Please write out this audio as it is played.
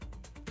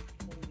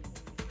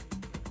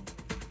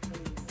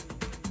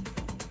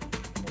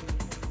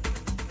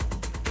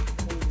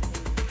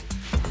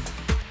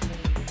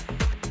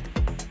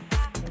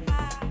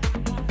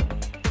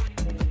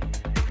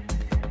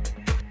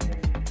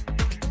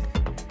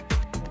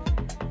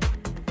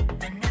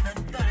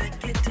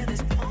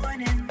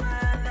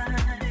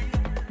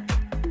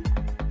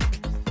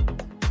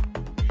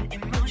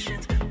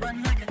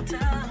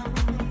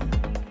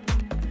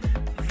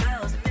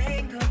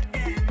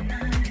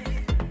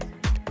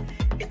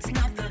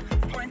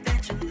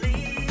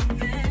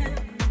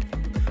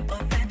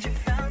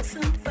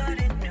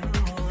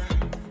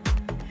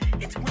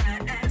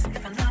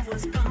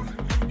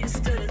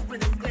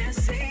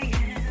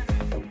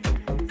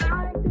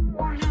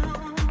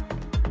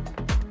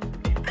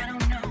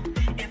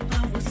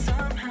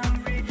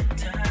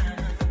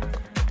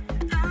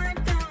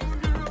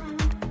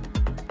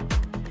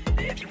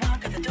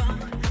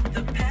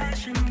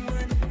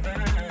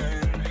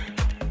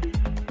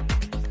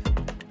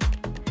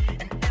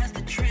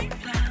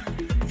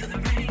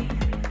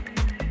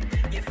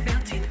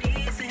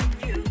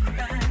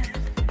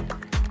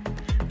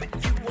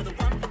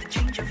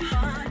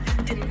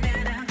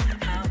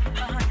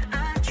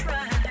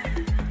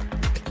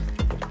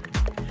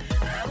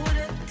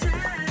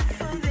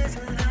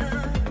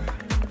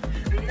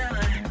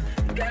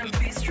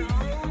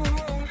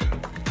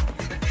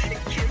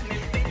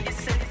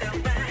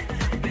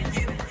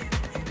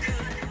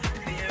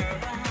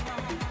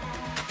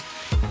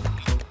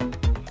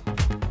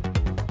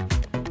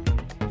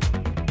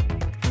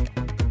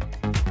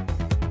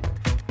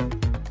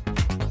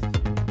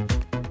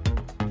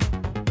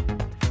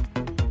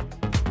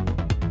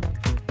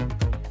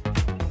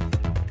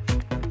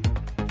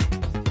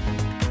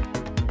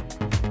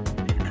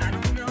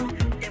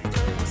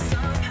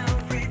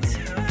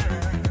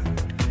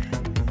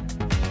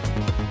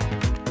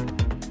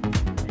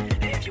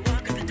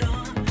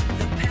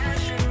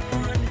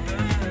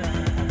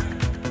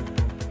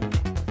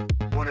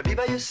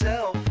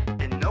yourself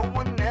and no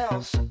one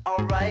else,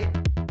 alright?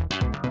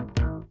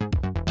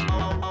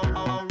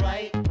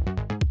 Alright.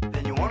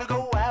 Then you wanna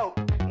go out,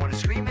 wanna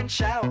scream and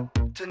shout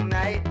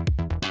tonight.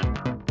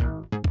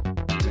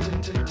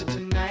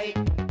 Tonight.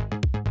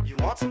 You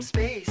want some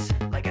space,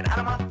 like it out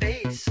of my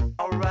face,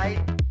 alright?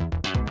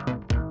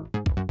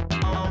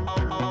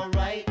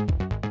 Alright.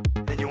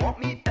 Then you want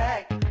me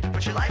back,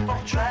 put your life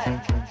on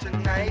track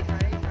tonight.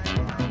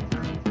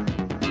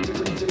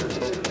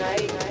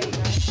 Tonight.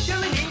 You're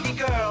an indie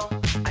girl,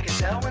 I can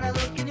tell when I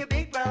look in your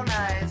big brown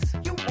eyes.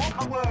 You want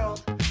my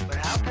world, but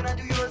how can I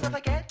do yours if I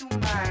can't do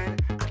mine?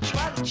 I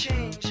try to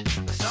change,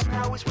 but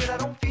somehow it's weird, I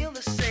don't feel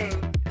the same.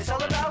 It's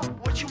all about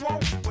what you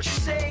want, what you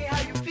say,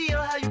 how you feel,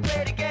 how you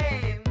play the game.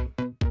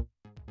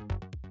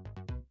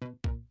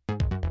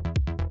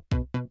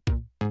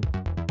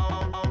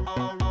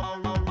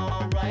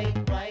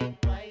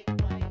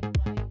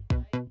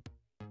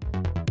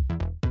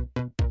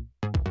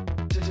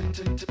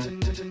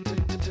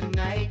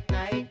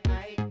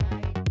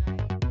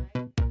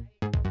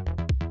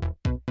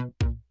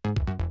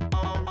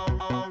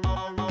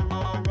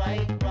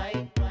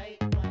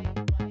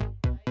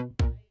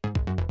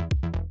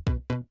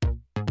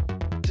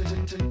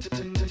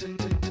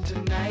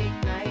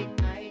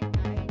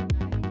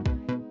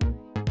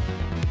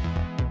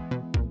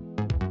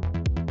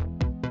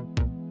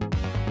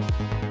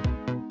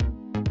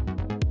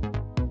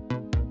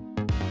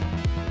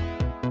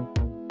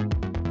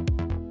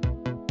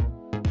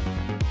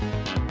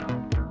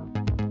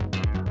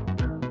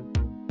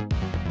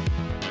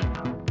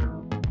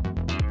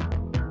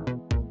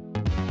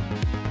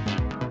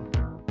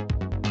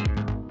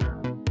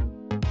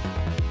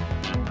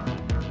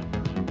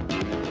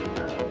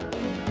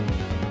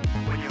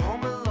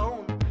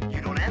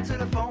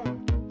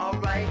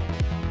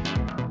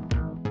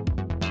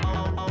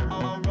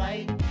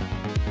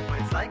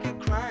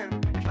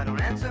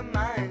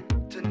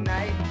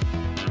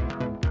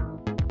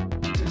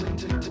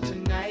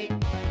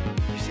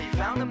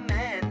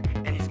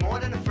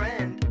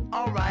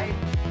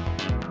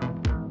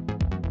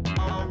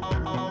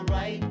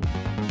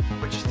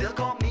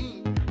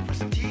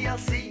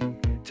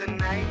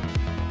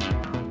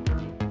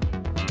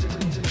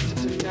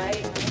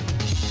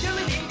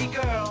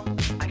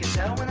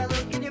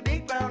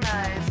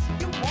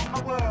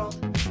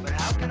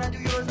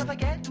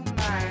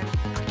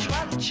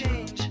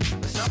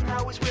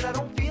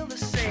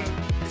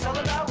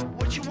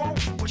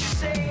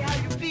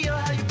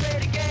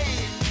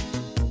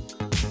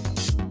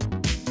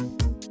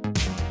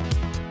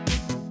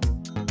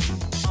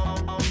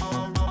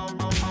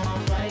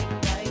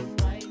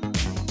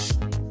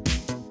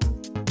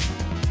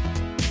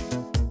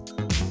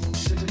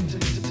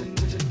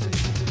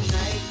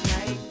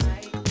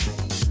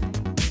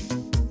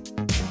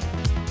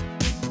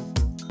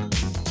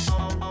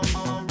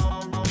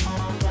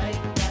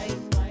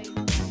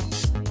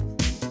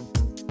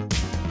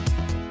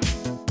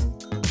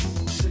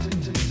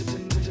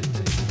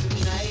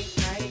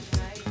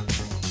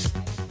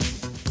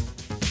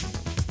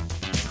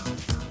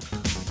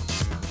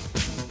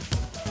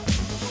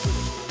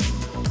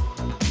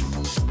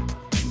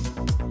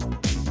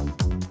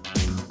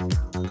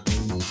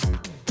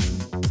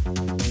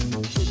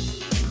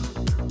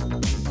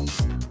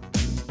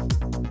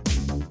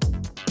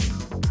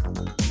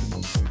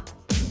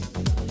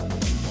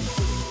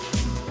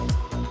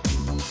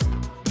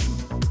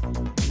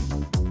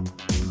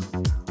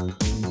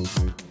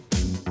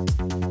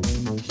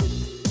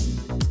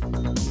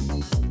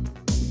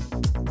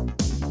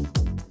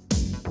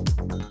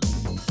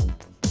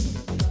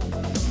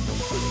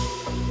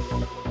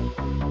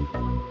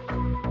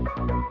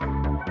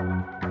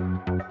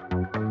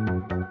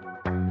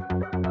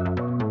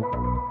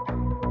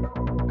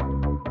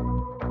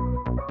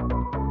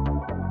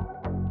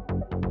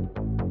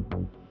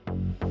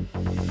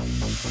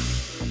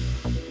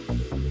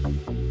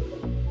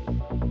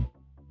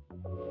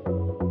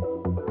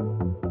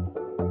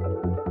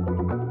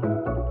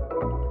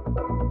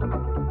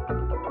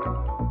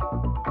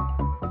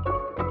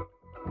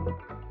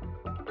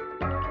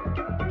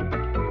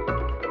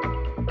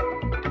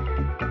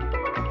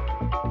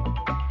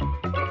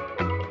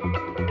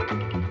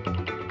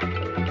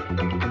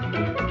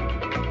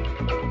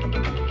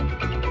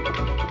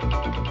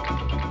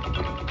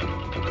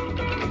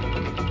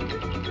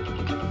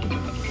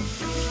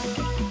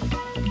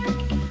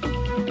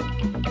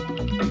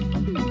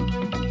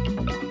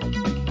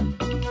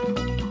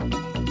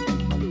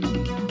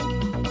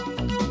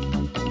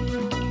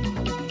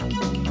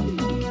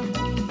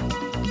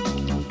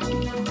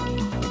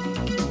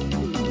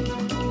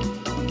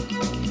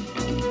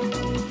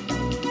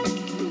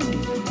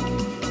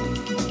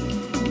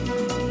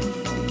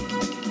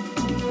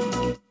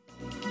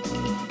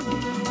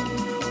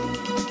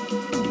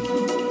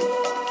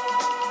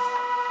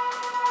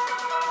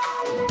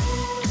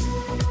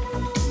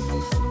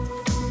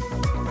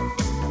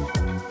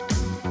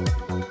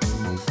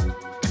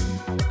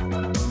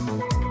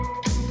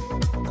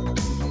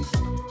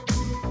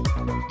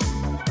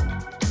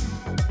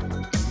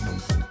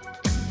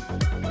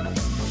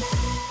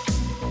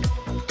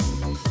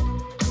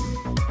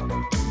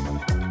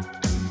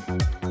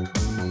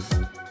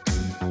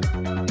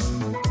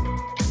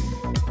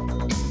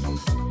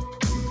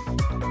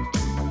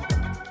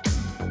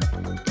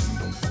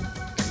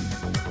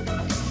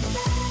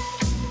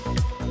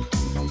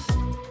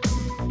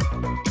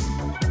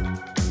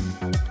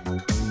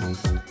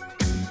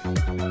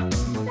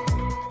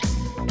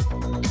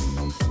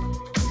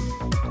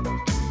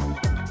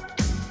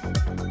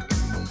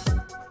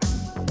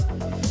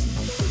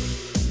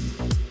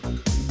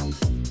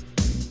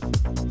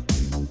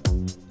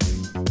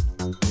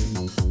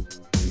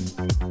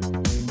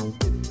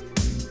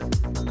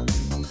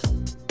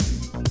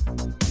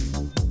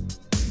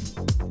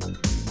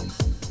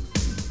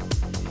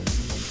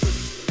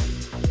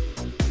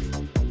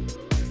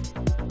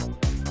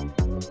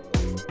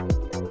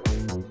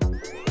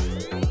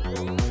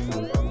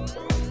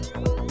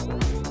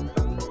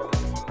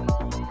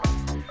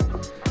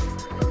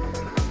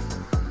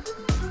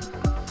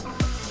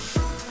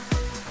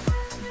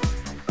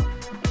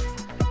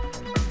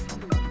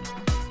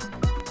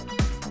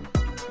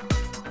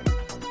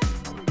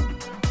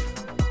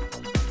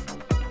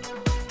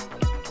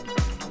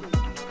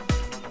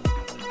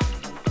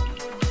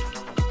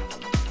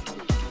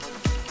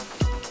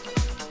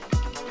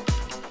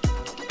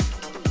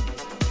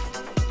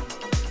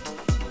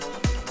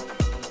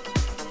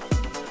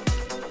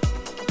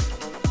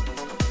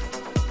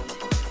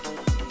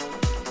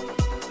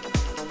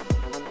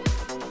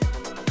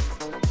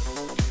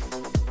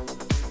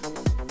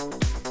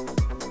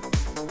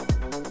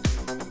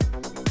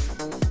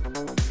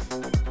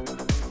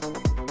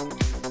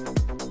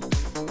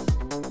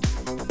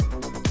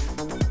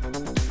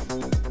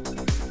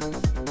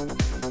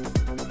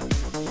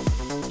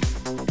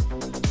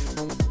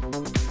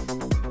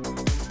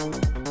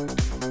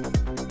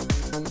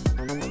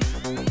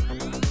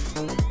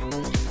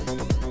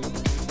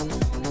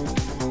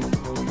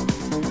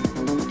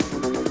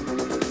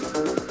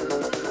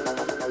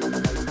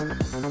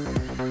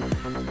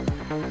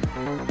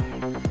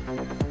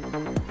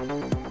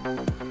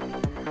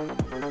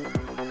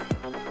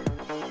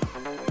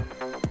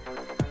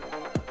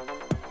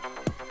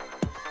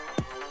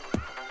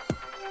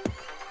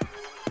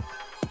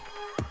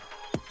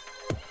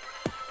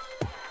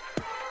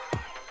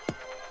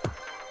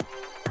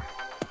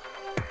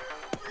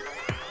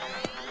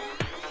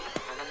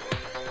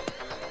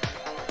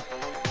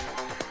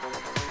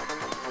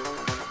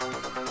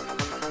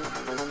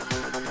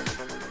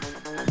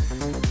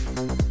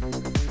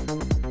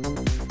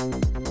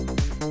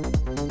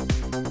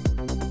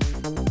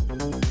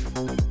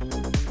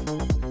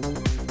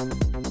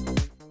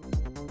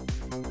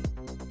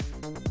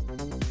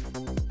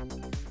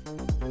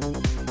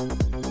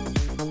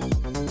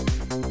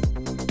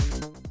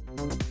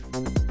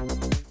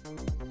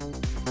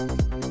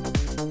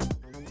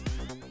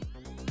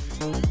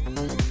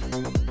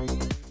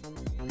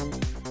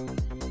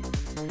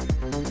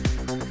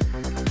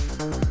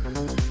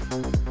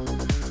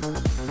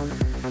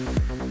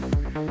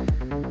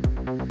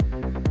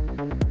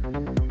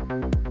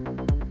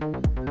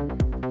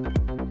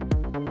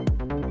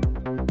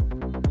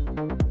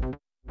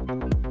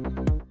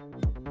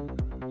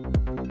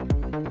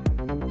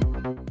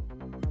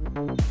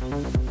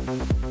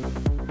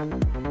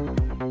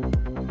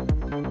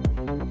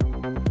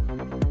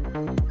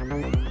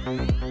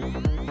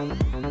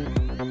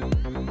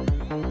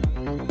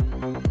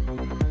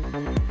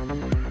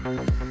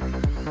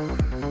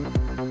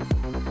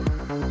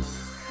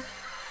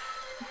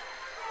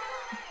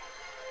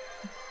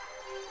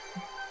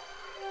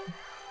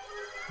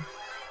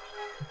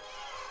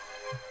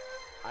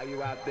 Are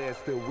you out there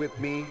still with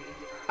me?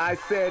 I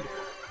said,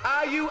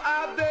 are you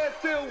out there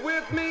still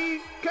with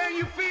me? Can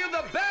you feel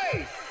the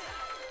bass?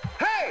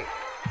 Hey!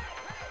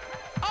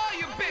 All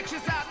you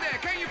bitches out there,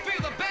 can you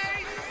feel the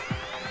bass?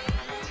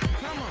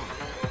 Come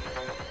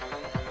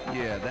on.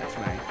 Yeah, that's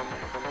right.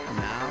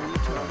 Now we're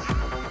talking.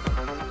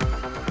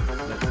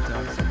 Let's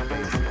talk some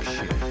basic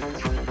shit.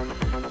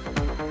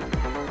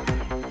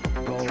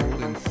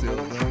 Gold and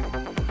silver,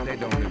 they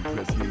don't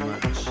impress me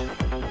much.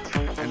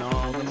 And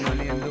all the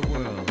money in the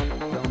world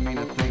don't mean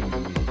a thing to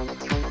me.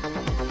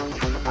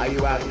 Are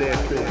you out there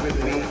still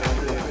with me?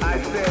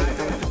 I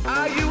said,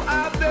 are you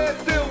out there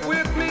still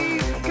with me?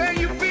 Can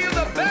you feel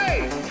the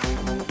bass?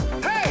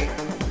 Hey!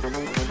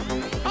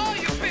 All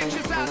you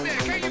bitches out there,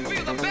 can you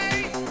feel the bass?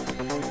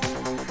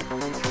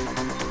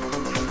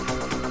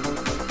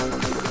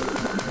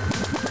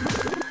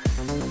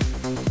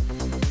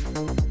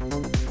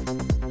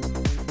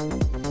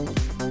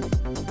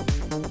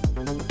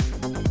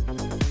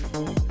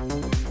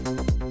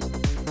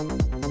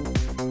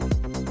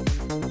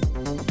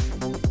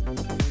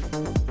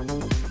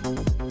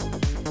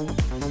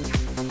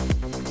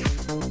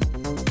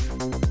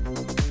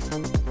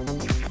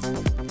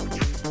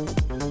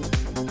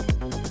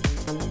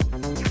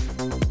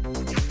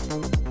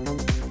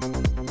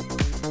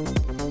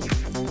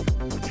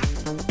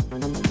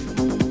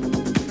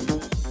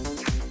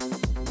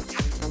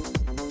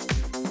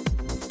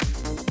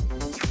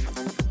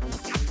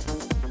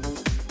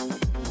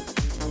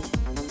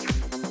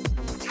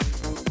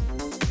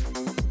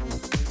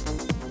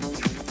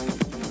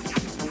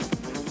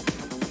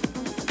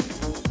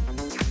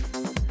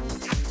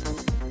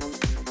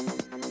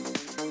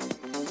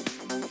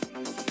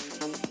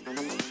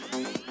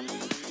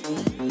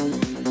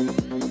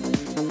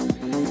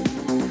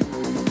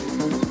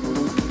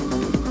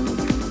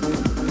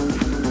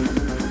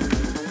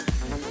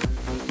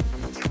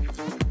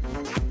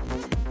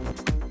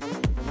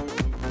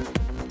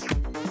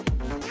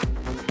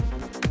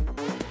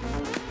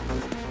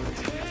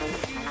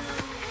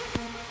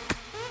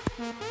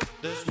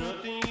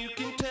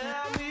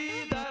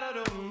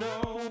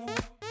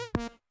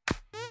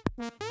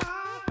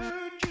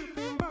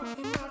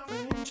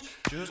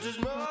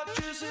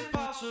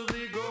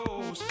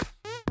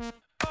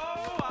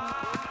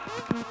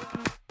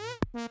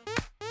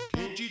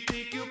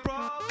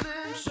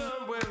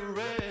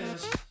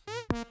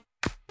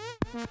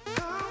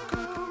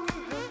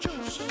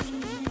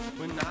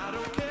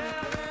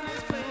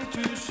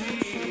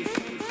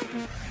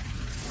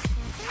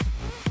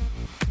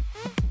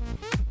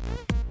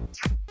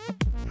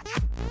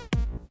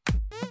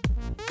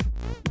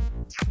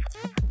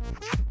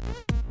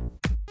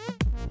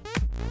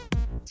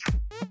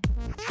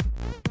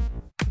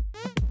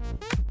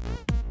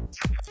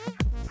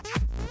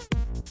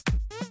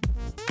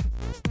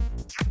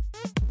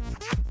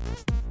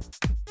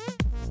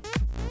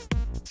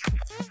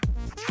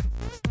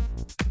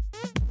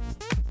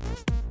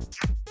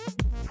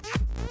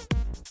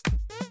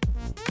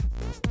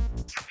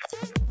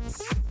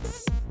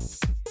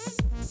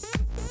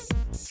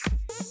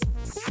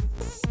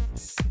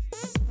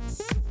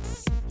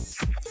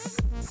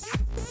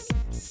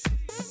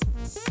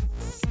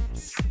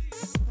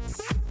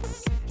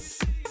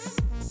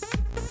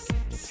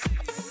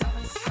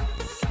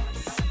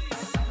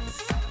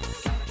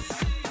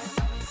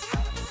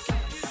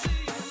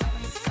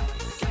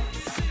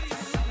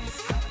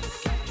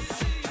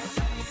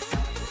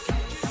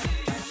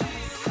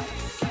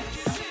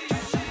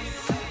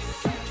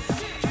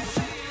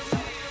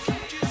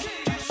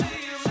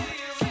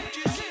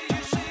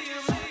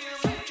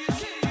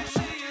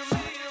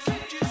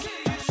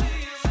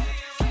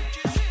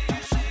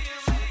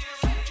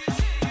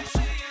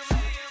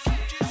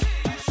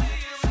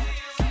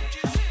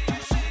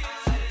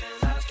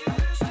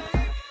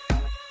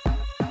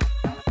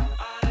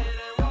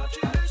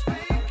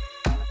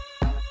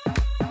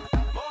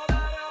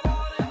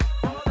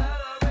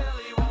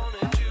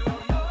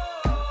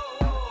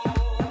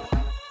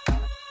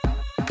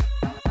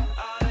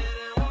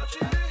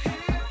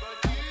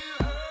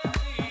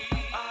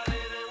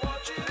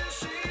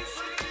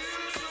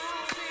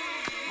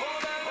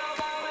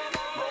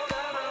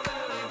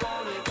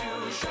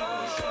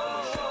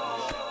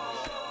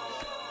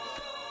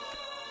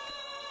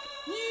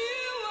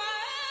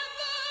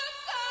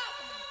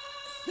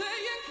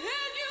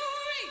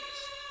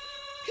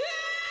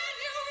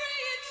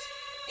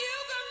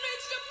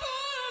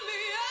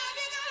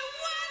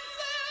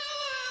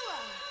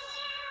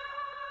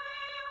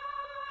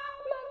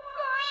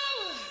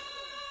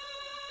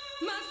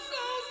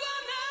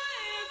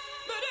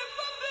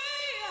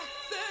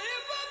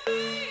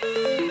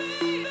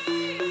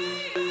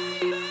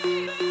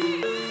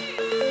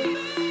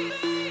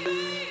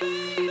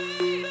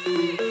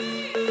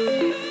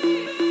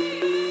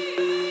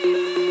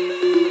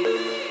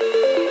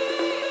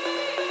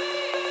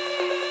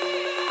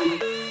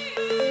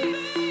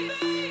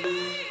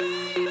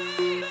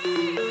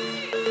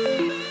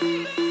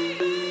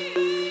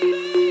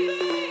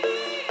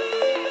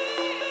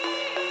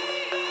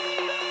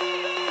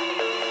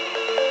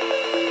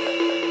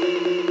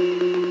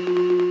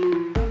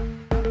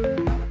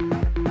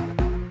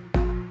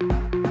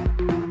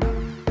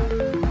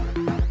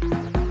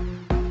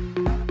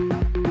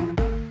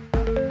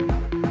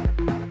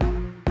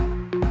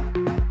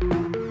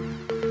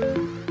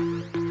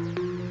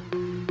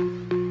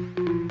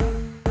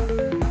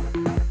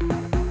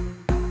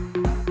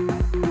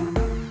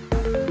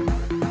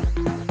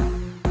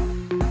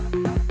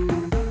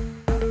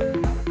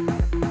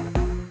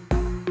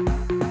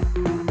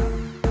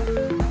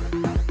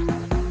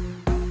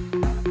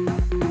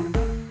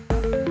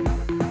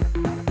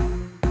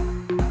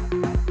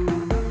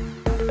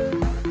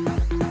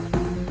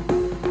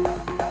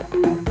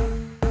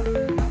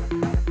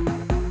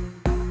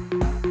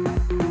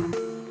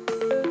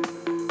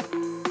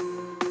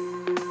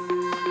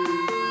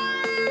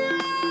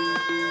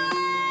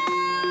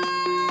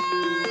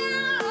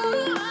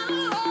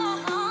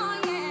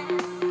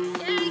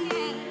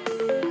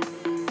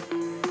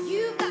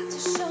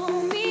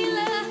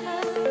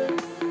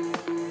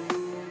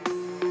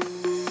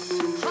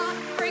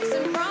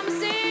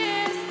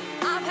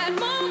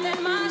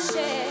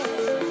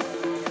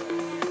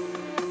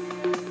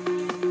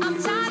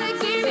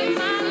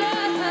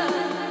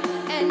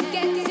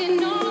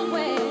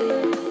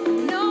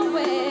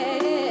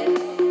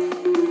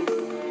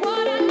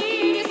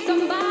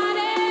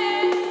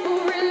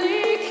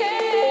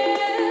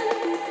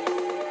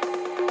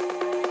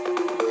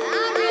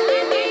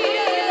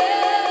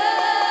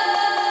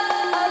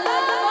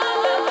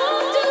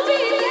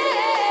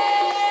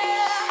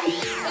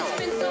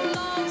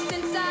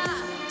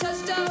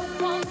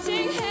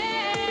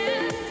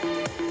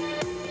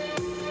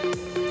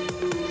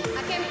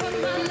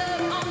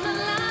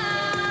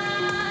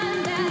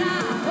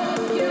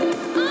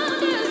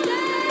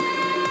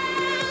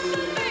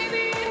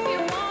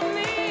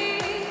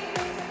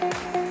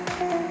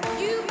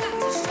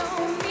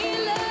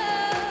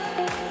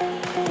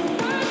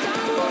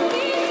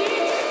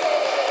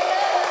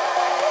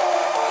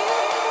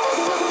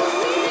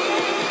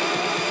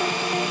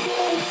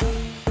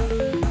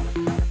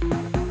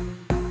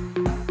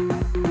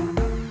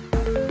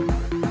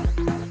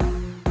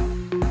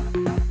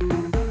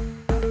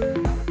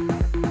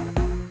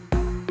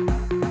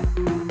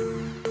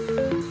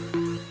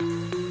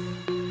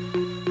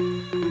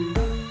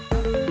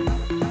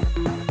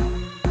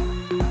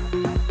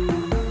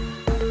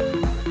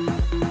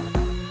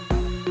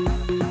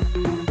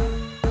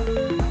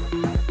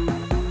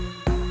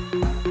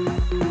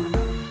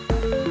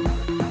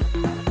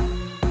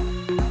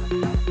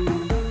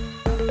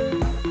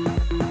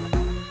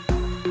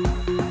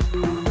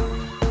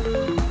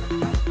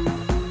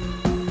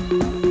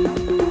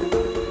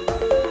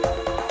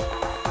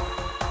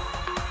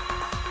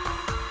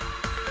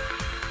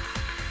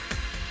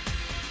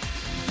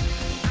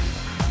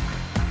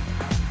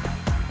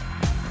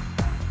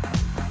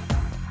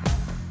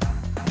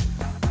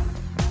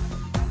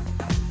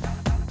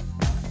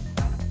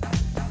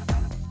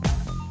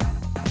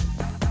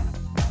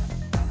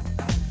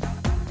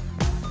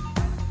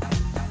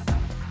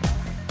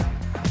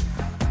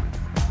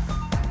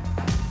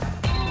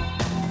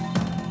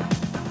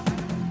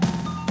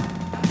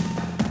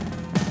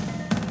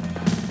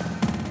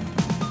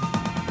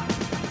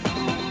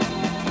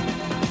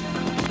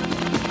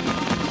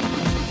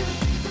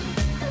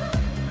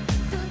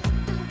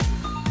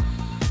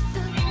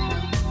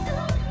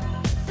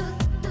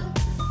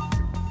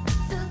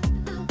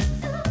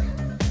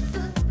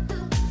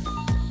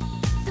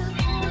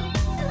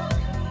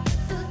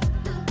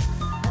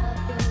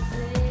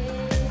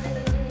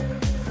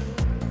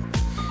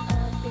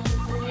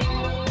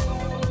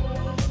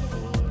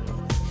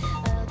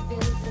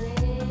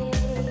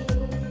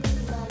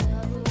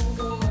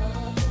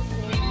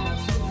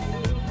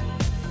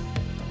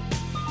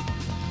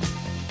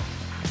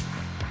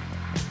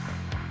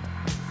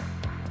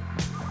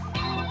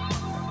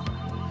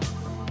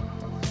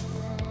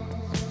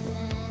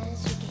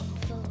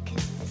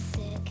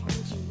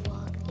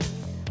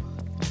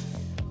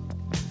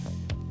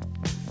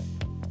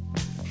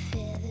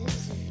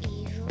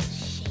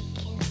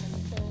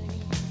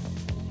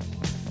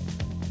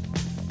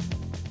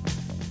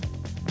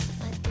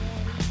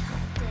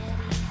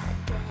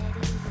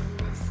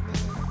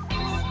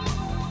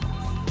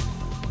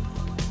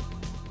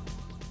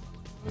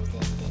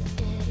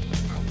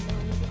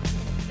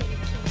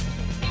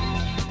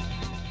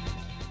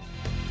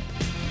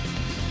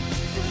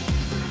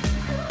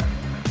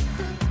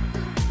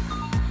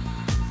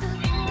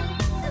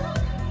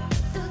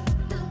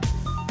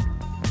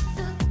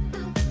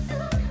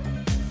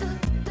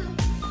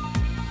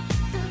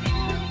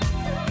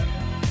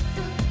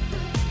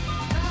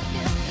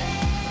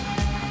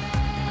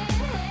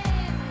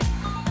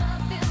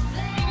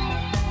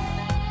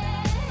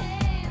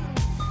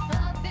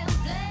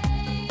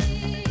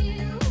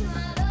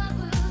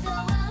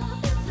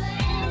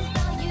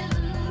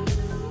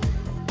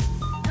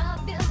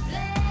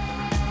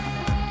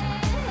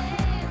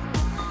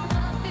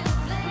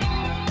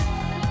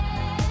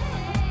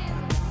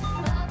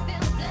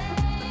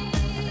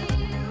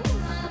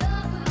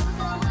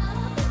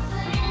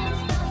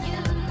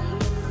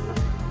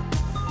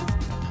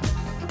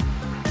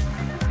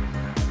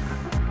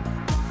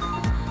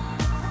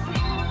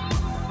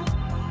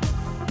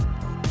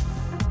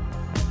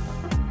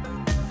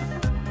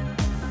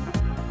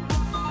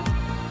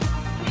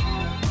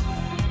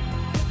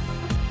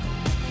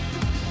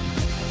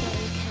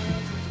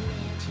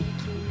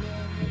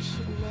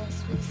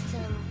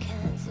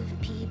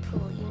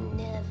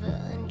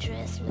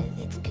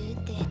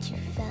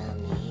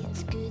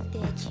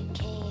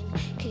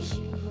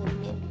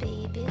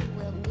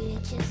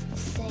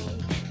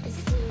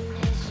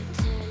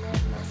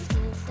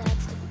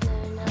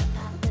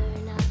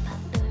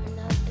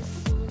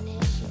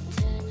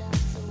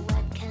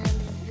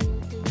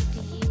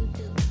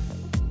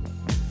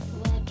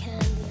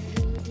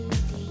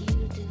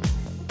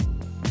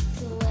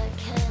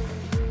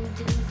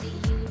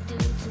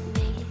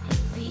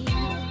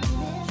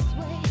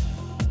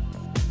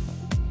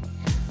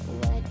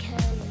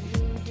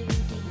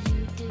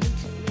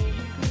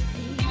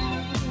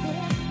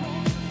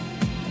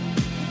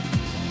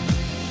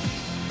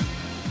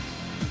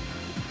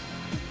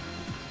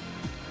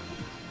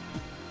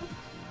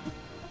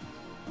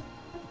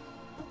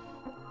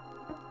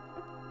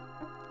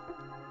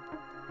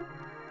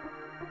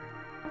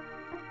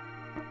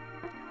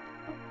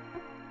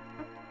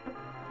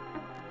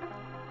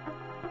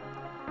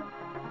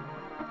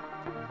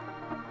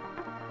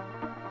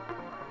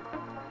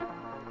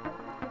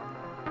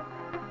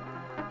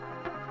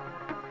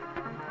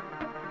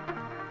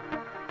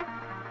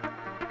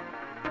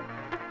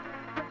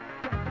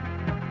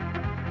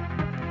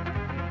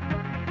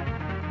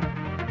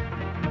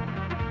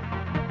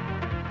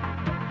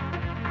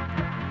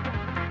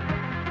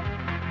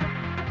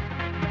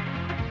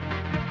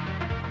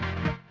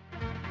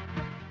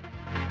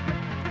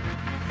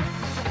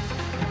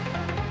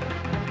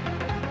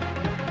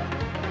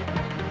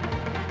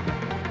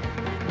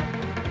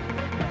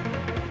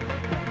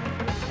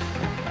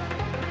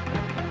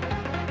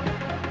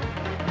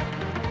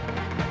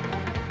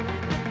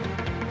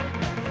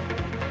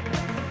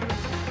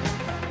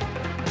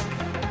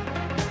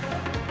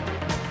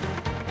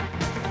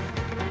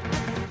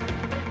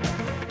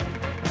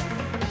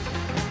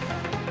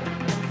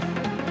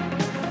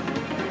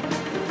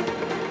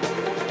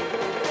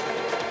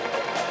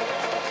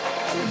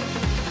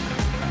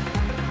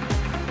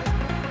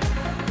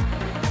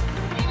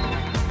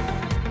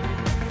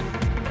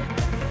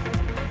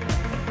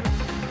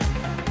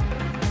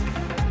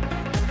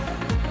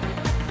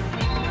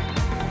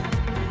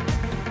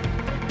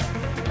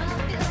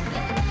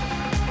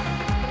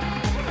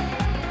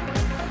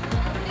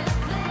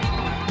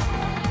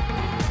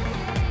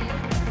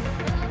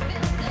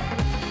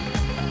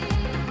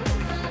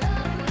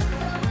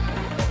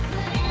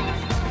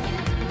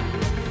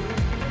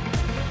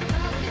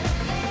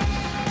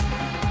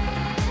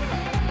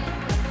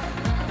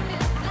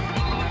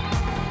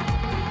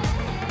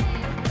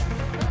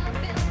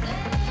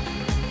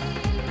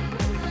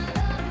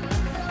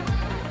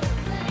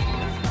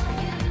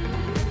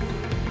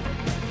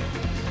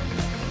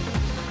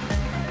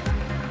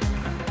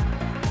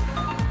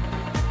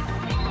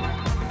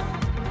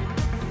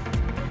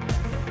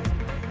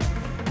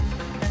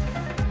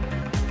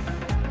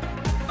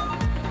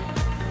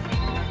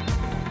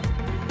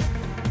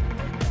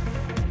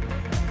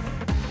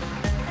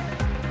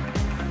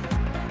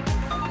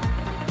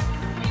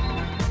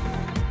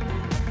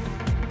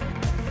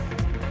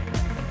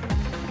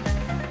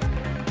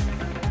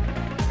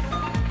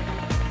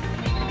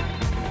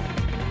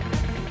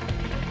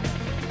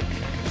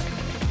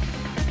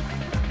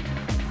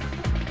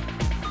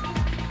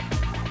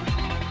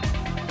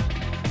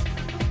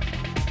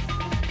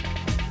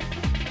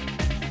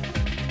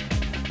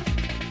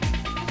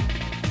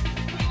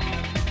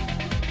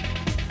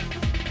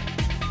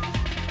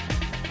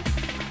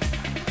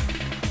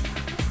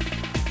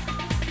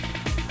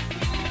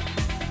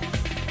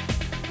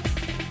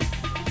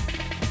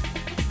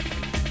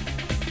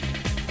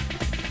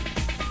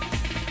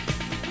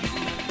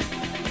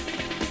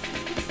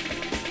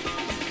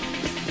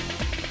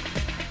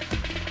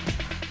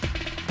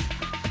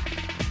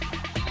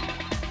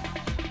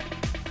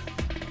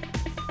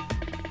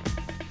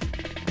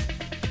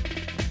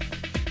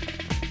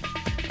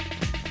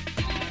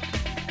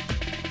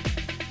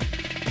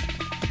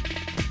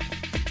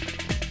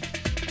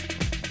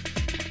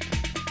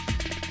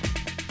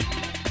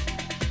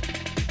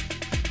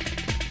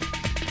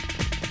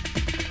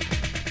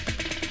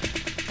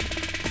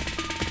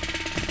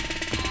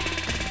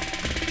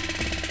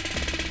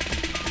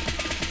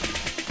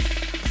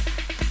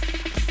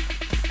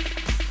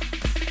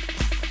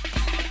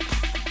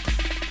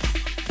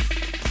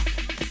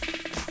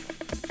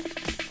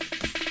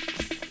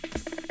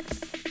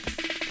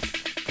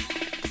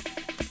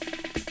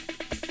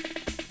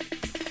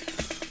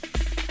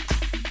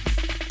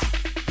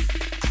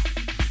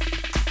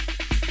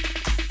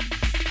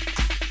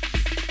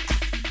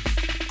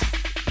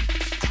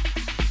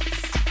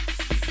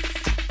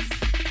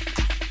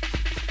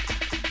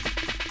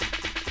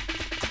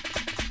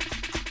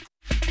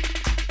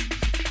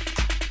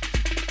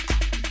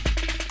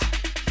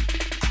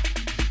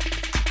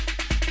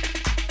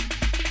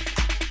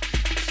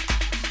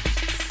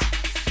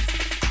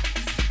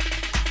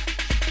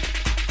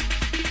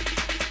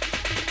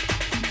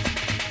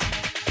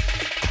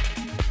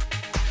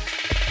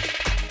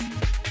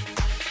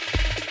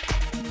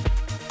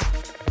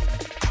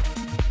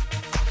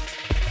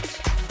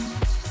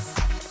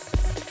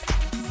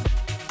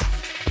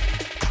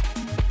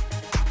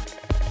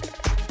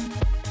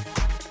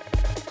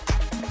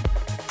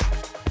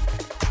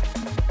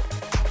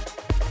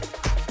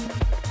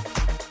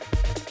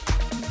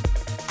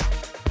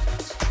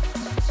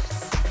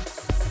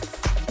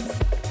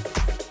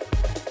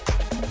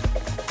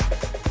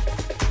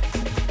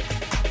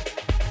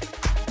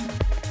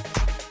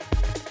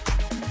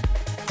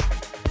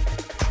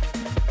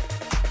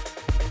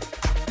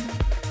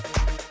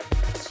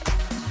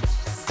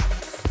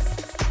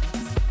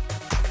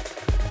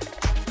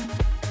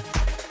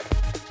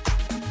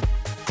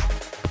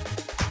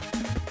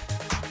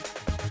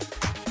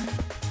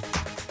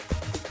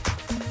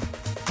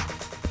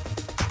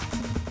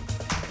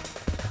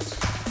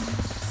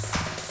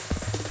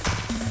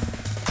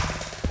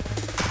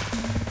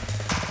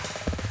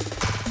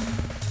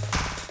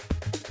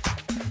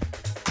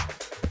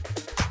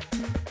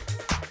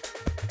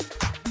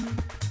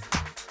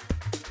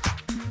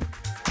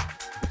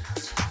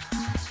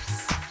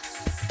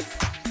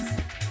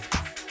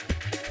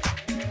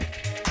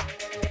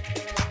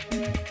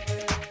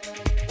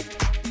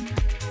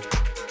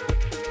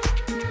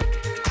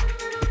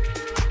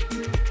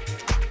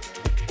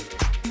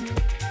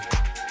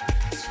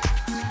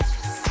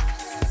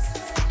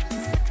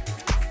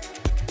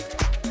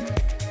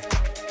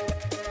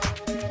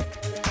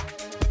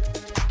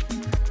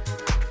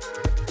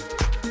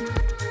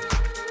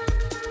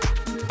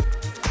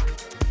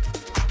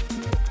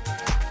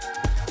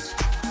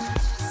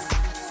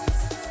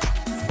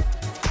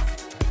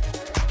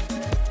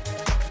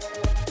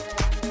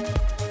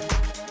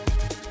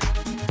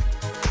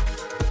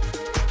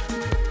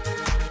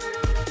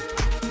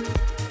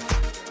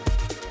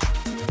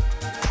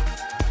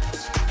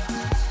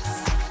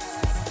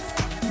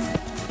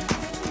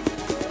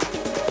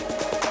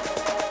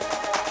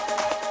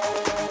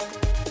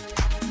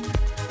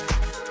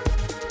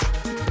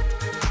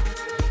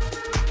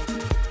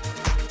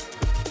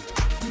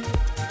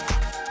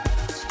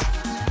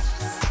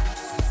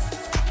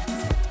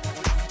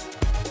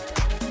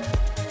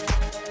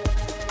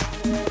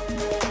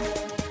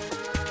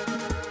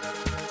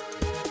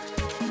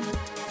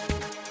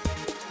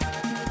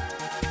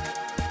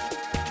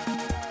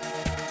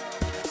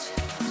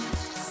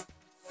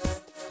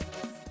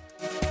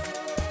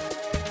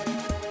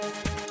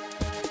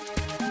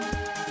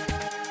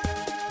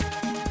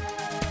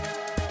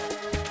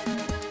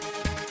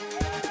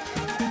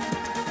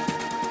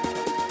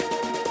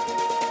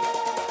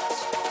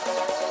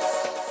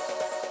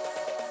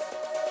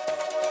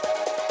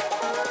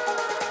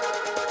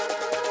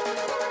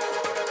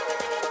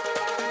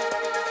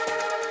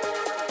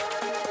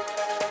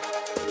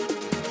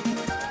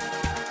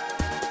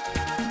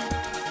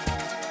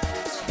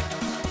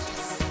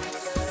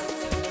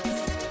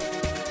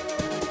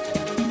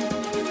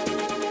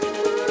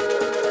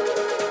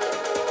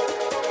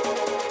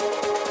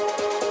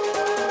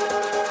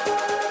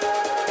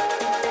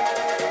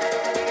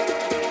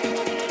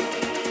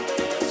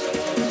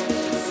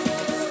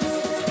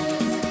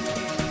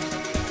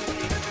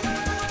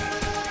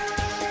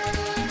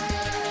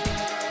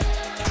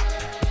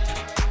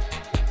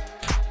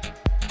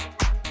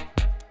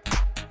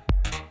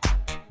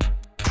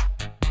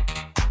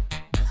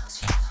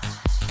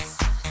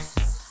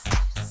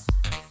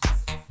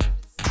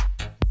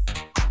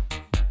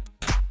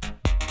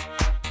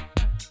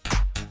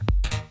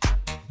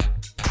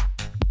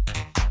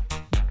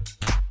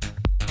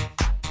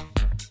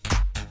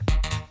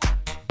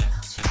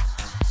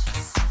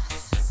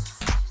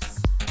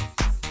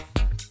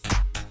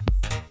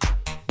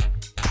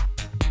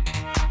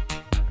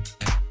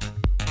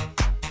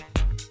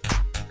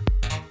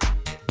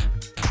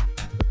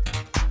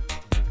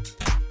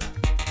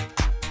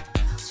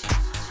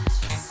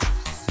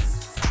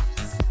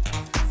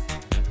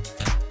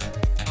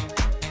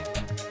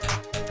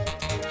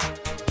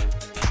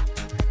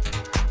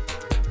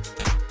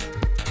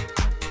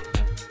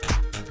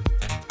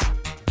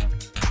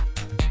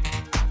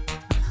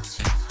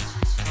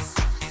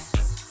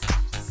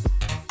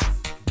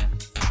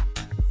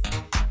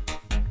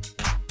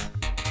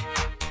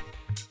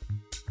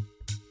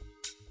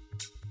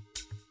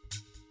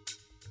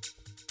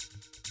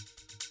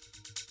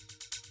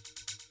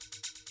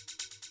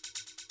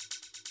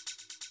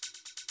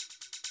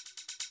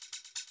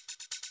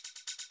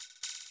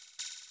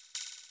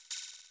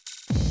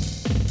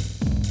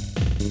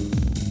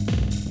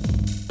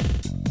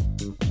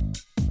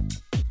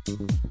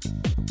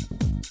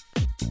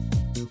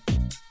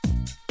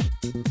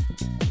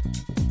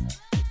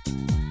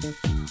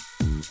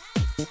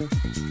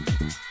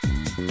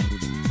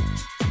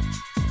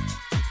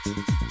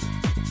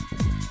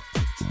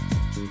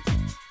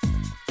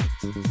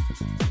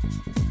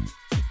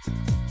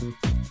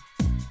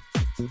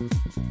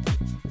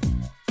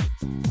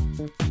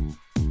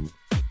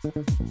 Please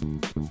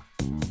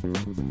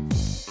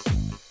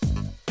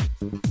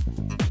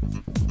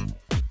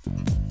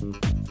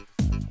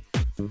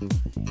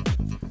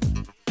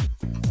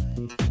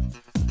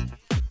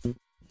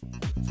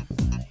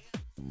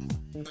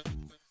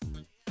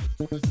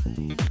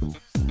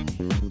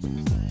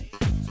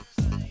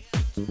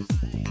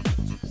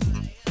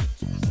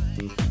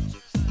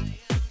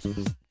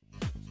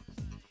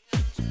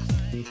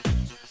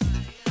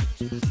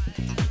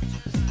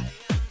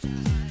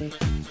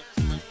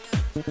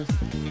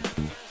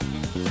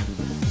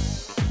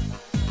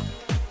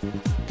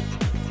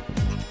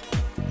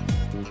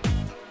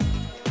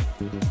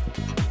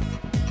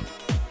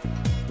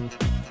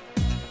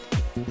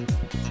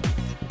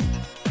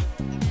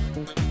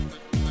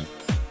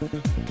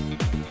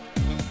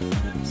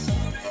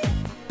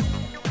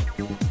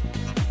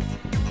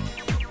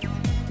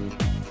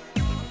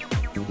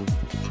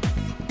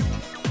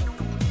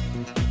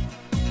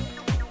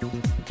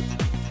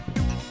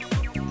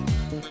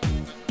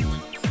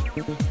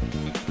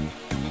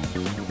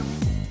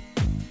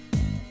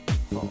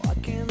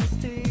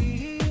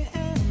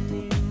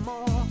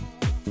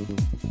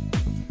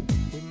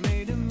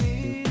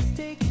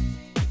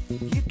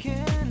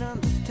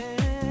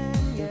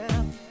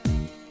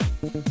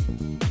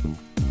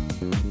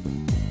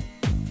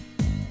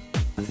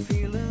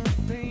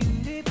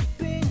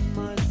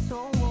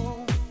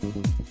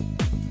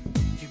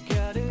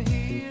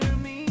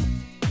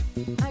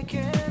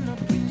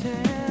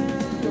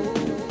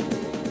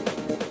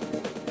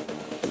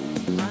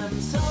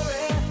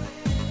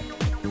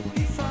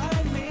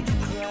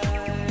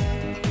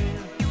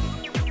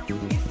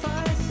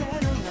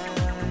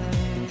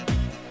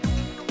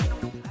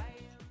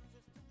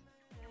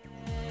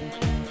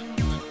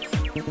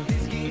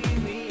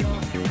give me your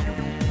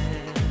hand.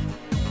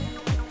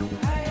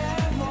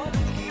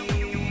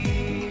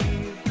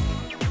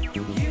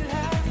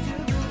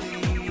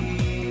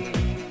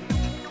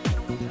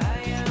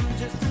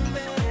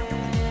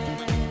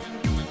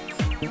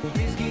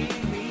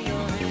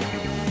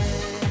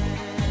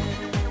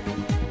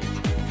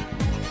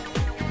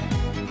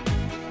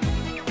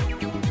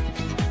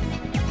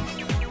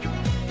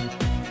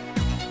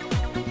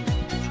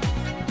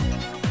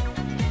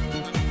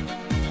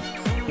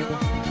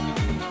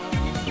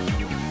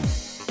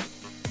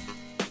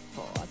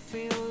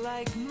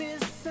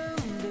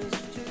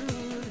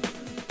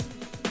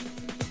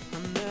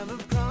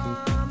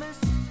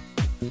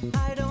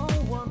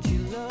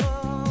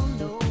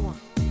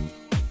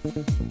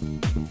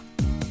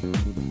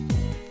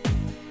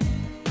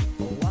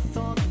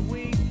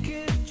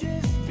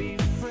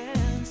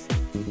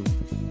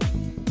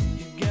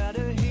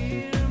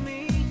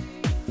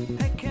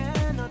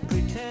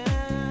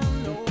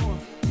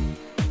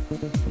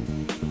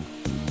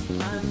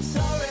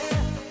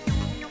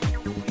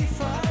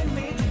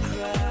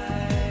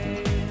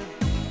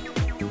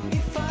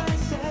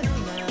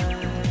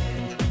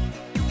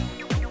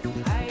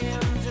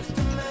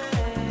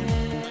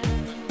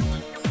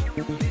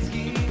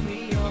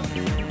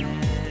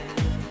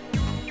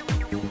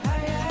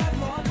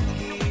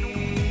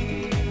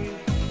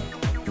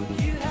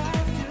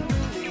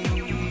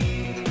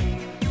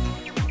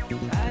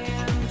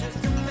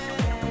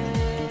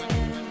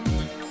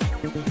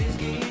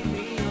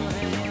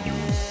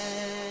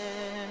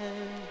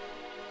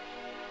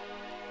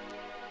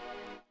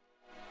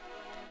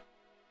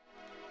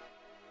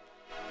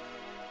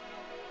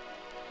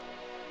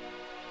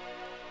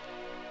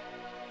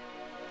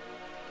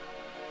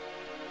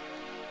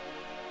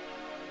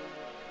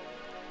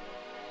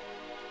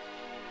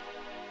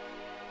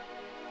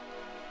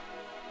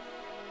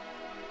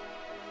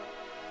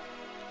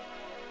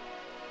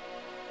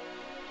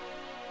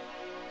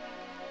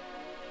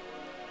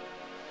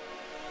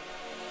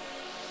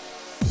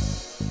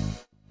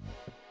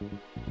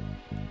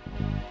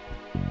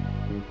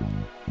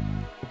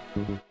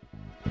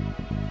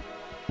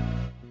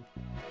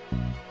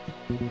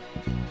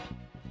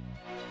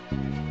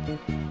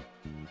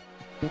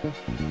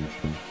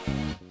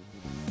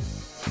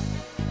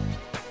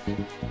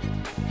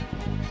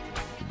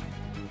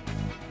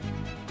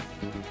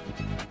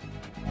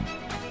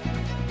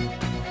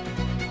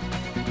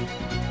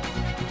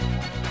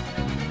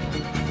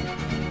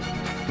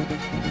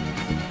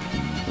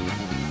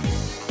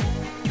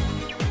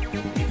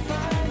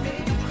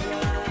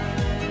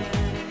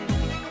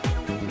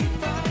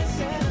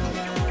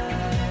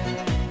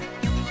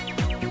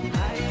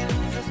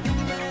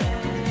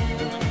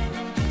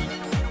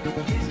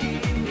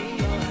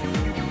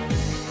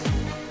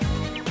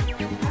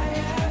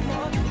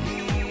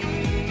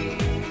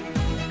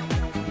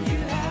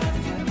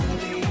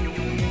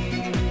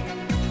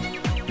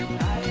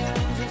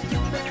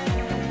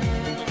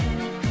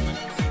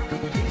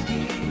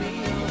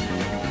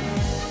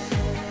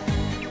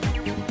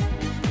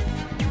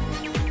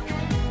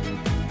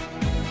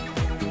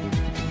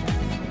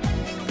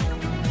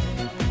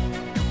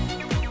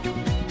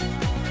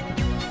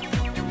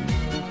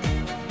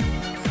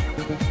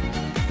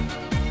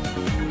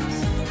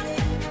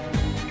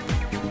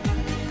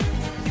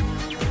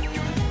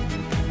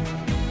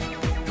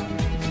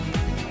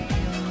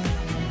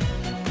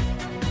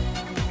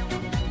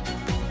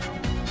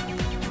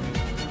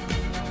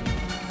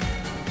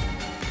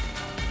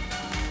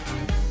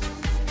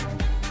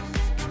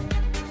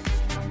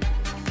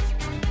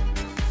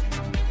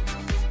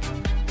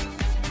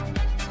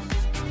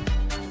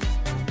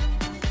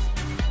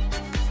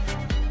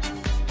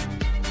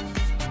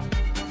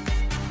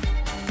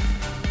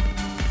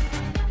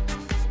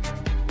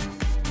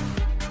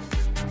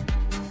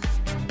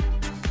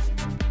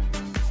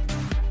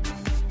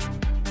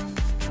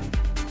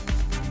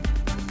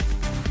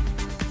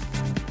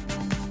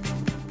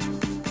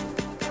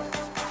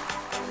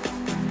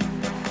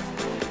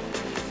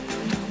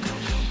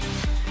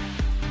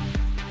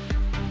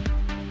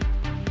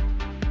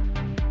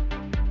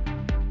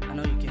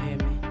 know you can hear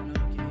me.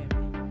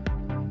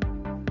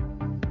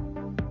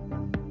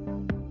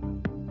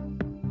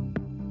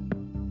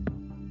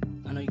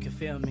 I know you can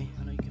feel me.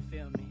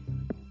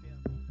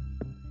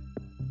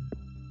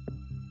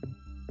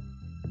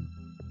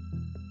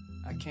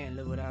 I can't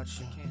live without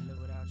you.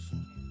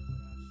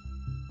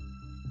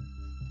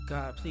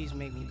 God, please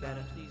make me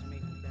better.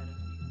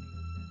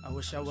 I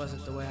wish I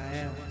wasn't the way I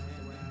am.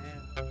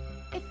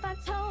 If I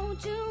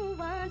told you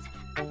once,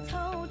 I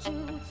told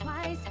you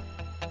twice.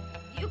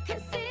 You can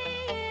see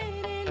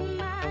it in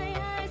my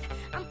eyes.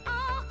 I'm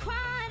all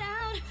cried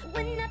out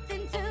with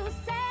nothing to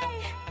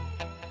say.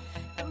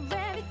 You're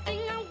everything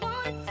I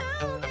wanted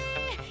to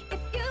be.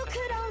 If you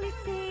could only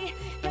see,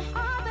 your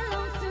heart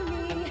belongs to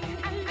me.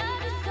 I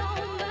love you so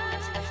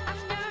much. I'm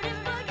yearning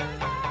for your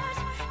touch.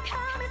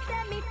 Come and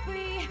set me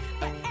free.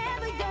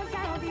 Forever yours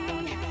I'll be.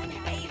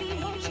 Baby,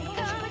 won't you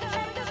come and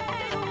take this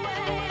pain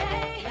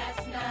away?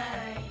 Last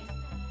night,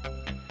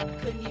 I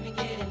couldn't even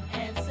get an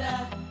answer.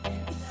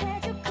 You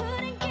said you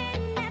couldn't get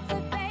an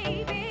answer,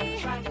 baby.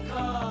 Tried to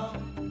call,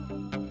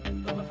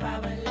 but my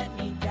pride wouldn't let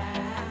me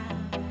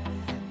down.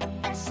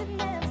 That should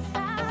never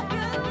stop you.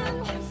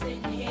 I'm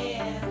sitting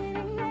here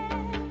Sitting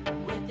there,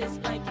 with this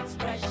blank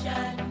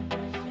expression.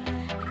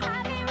 I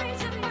can't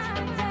reach your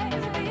mind,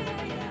 baby.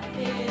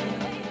 Feel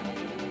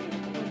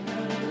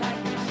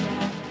like a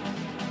shot.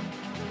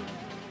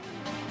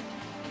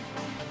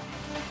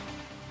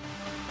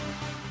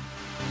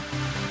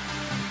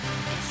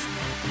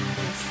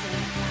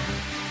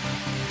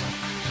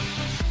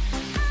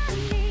 I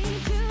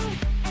need you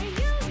and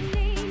you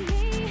need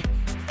me.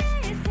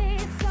 This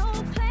is so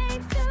plain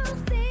to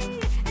see,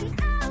 and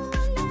I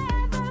will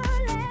never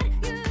let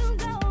you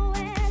go.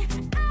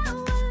 And I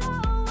will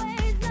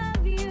always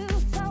love you,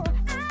 so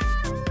I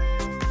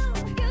will.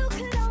 You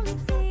could only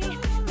see,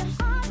 your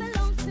heart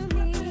belongs to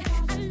me.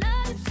 I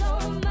love you so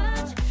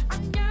much,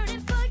 I'm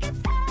yearning for your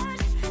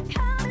touch.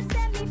 Come and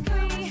set me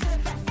free.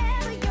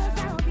 Forever yours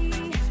I'll be.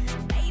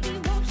 Baby,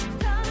 won't you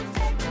come and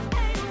take this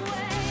pain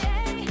away?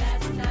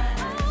 Last night,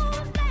 Oh,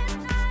 last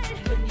night,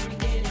 couldn't even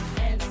get an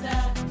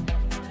answer.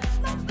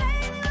 my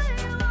baby, what do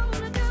you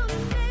wanna do to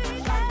me?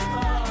 Tried to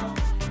call,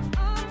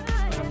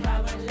 Alright, but my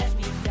pride wouldn't let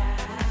me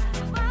down.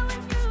 why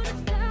would you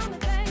just tell me,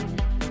 baby?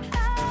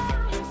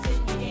 I'm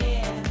sitting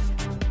here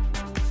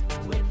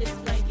with this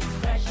blank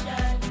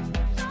expression.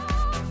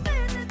 Don't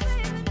feel it,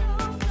 baby,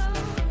 don't go.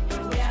 The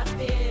way I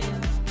feel,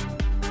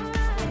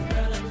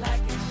 girl, look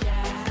like a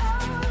shot.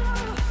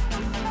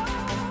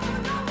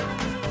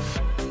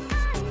 I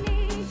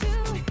need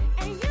you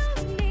and you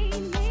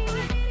need me.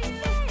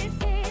 This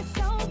is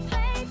so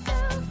plain to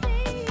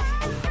see,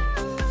 and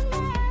I will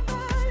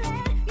never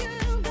let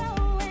you go.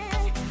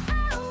 And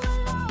I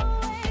will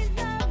always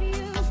love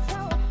you, so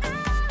I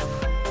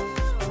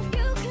will.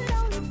 You could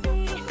only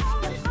see, your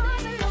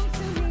heart belongs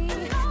to me.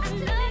 I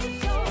love you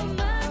so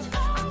much,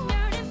 I'm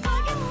yearning for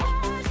your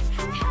touch.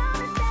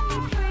 Come and set me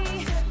free.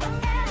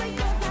 Forever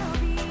yours I'll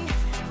be.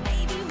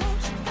 Baby,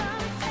 won't you come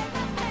and take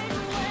my pain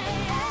away?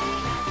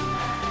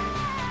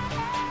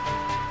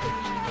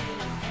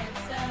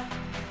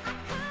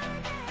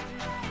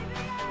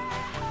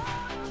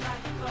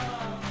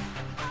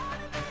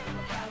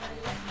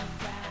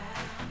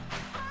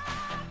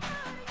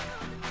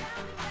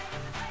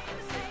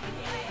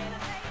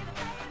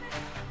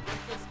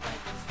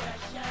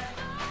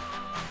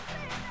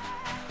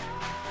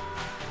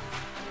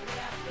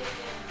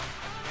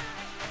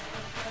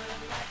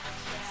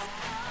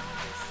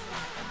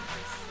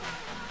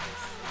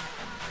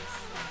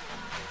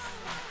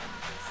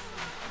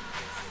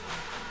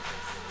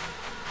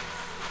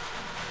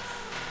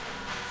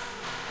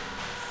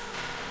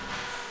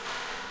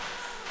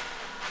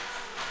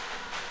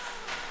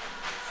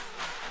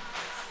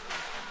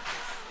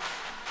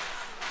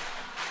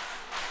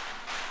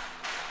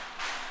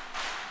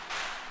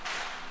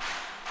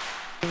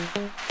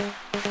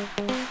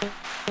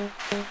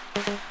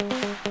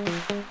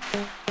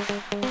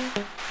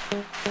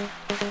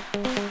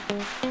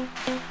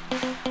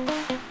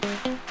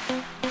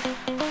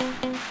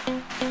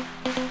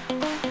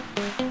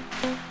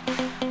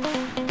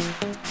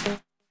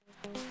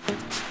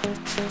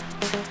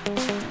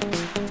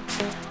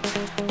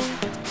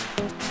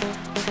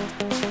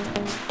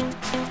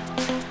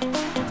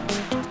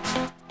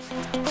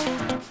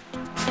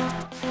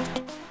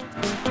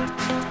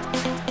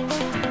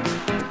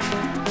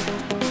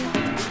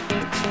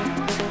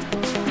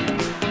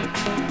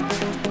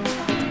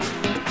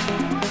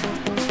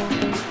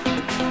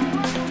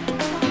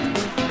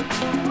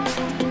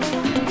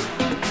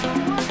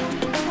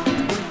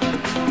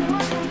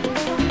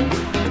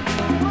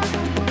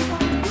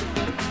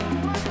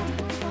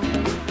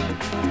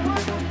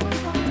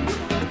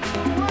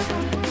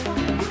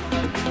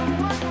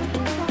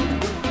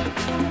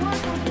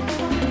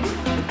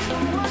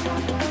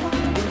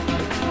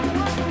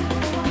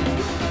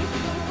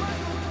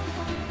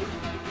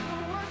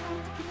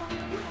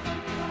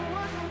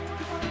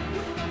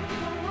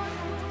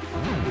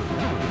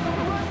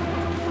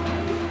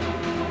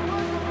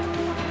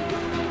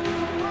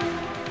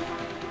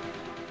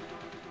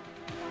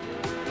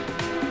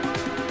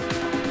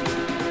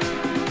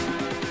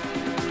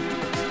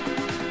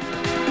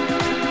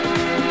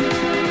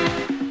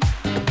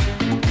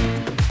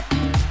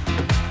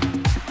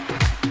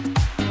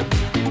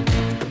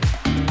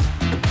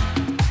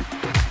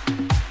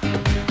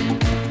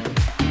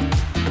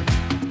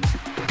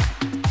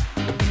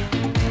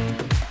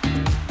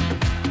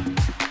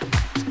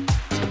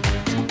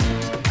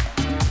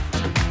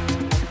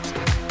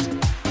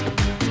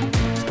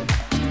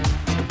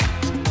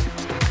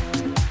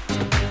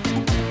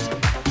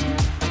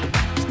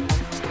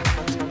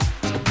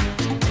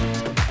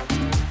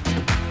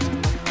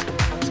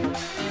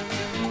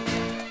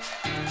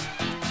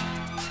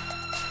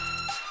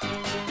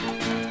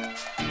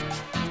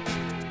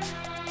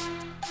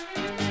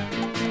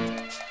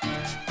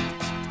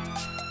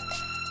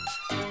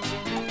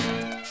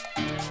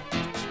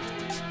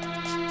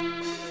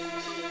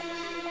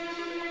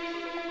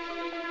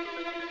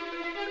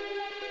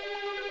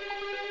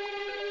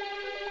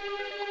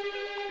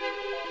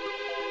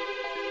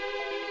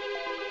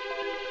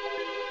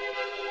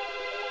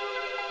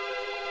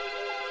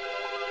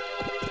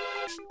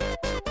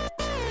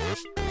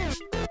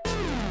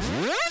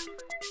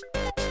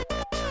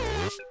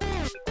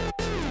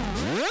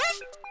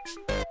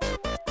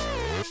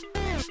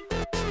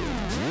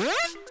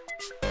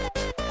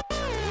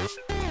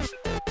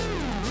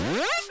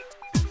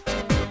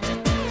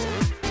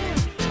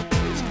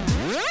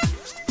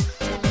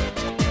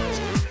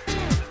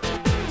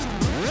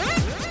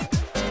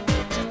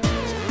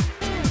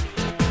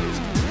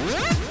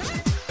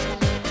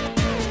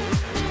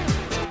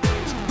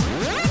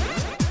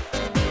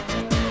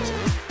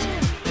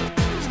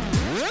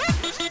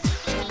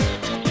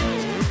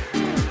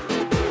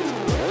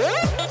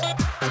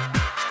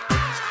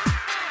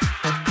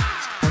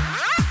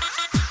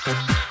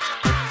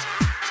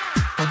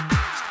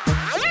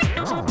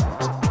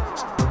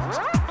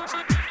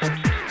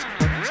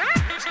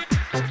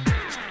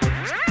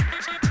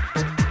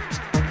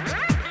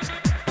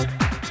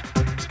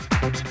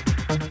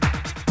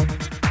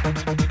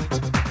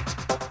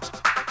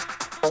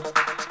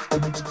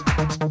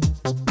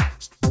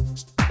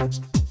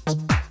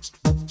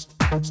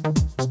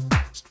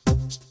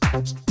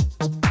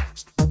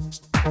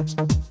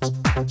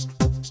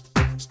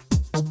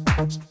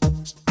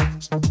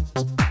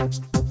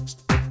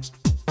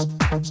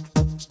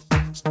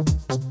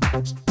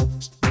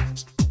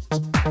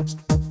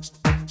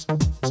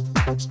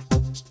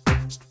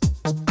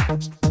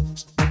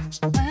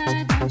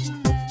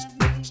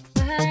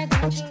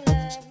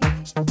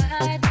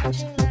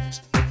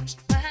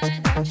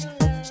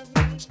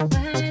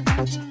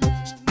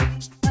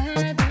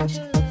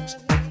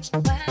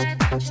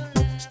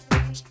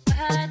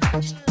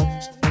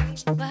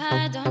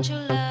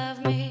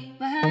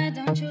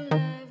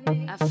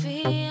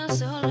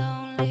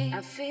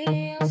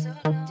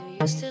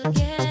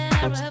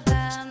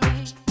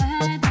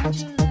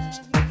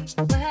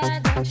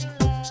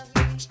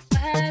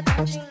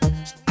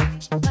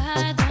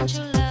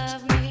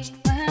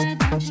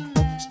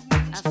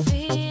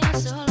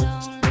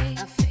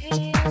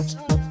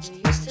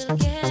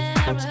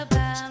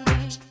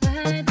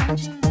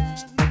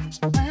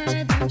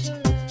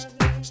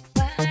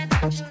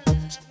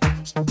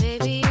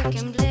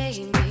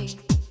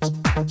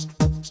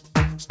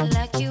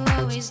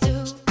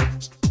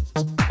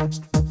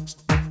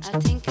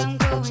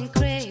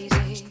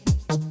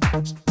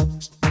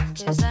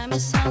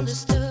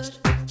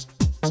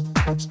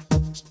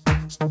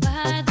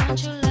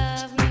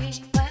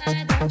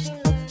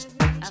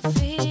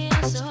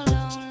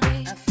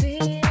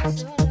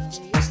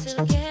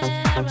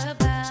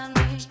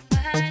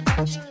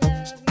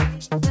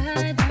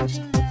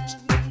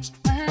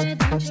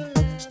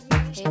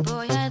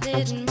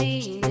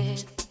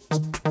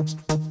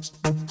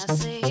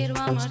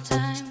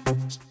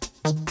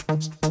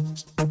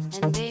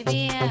 And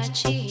baby, I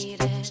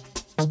cheated.